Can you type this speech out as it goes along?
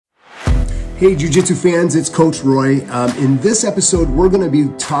Hey Jiu-Jitsu fans, it's Coach Roy. In this episode, we're going to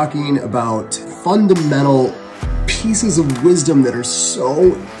be talking about fundamental pieces of wisdom that are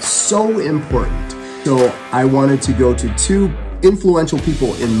so important. So I wanted to go to two influential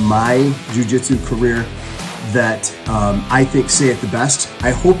people in my Jiu-Jitsu career that I think say it the best.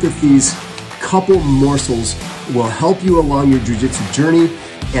 I hope that these couple morsels will help you along your Jiu-Jitsu journey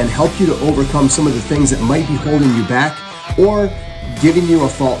and help you to overcome some of the things that might be holding you back or giving you a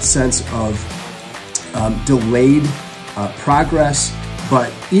false sense of delayed progress.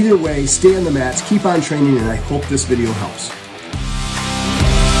 But either way, stay on the mats, keep on training, and I hope this video helps.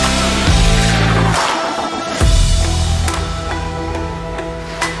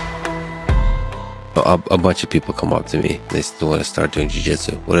 A bunch of people come up to me. They still want to start doing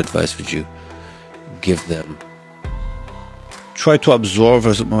jiu-jitsu. What advice would you give them? Try to absorb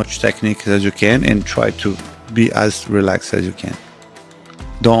as much technique as you can and try to be as relaxed as you can.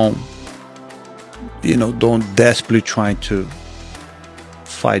 Don't desperately try to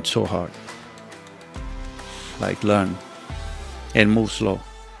fight so hard. Like, learn and move slow.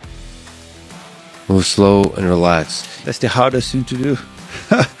 Move slow and relax. That's the hardest thing to do.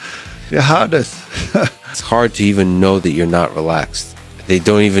 The hardest. It's hard to even know that you're not relaxed. They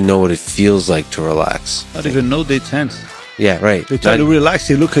don't even know what it feels like to relax. Not even know they tense. Yeah, right. They try to relax.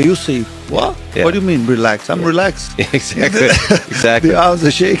 They look at you, say, "What? Yeah. What do you mean relax? I'm relaxed." Yeah, exactly. Exactly. The arms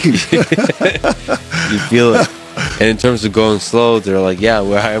are shaking. You feel it. And in terms of going slow, they're like, "Yeah,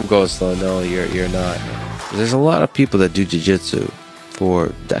 well, I am going slow." No, you're not. There's a lot of people that do jiu-jitsu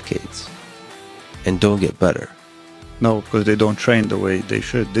for decades and don't get better. No, because they don't train the way they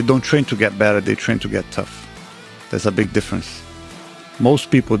should. They don't train to get better. They train to get tough. There's a big difference.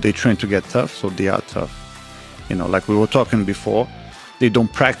 Most people, they train to get tough, so they are tough. Like we were talking before, they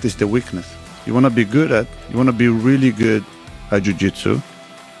don't practice the weakness. You want to be really good at jiu-jitsu,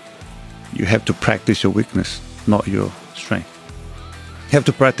 you have to practice your weakness, not your strength. You have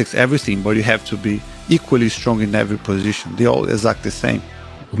to practice everything, but you have to be equally strong in every position. They're all exactly the same.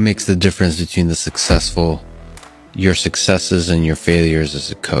 What makes the difference between your successes and your failures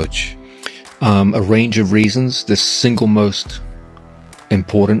as a coach? A range of reasons. The single most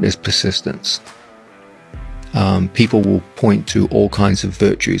important is persistence. People will point to all kinds of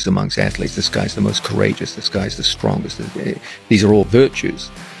virtues amongst athletes. This guy's the most courageous. This guy's the strongest. These are all virtues.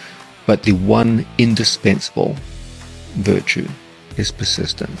 But the one indispensable virtue is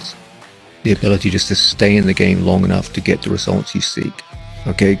persistence. The ability just to stay in the game long enough to get the results you seek.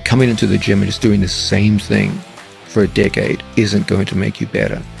 Okay, coming into the gym and just doing the same thing for a decade isn't going to make you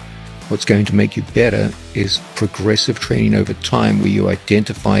better. What's going to make you better is progressive training over time, where you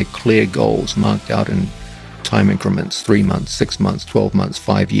identify clear goals marked out in time increments, 3 months, 6 months, 12 months,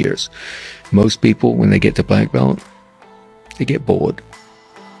 5 years. Most people, when they get to black belt, they get bored.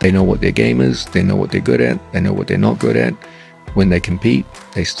 They know what their game is, they know what they're good at, they know what they're not good at. When they compete,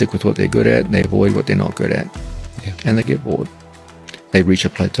 they stick with what they're good at, and they avoid what they're not good at. Yeah. And they get bored. They reach a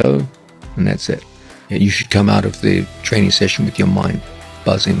plateau, and that's it. You should come out of the training session with your mind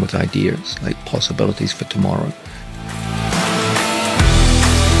buzzing with ideas, like possibilities for tomorrow.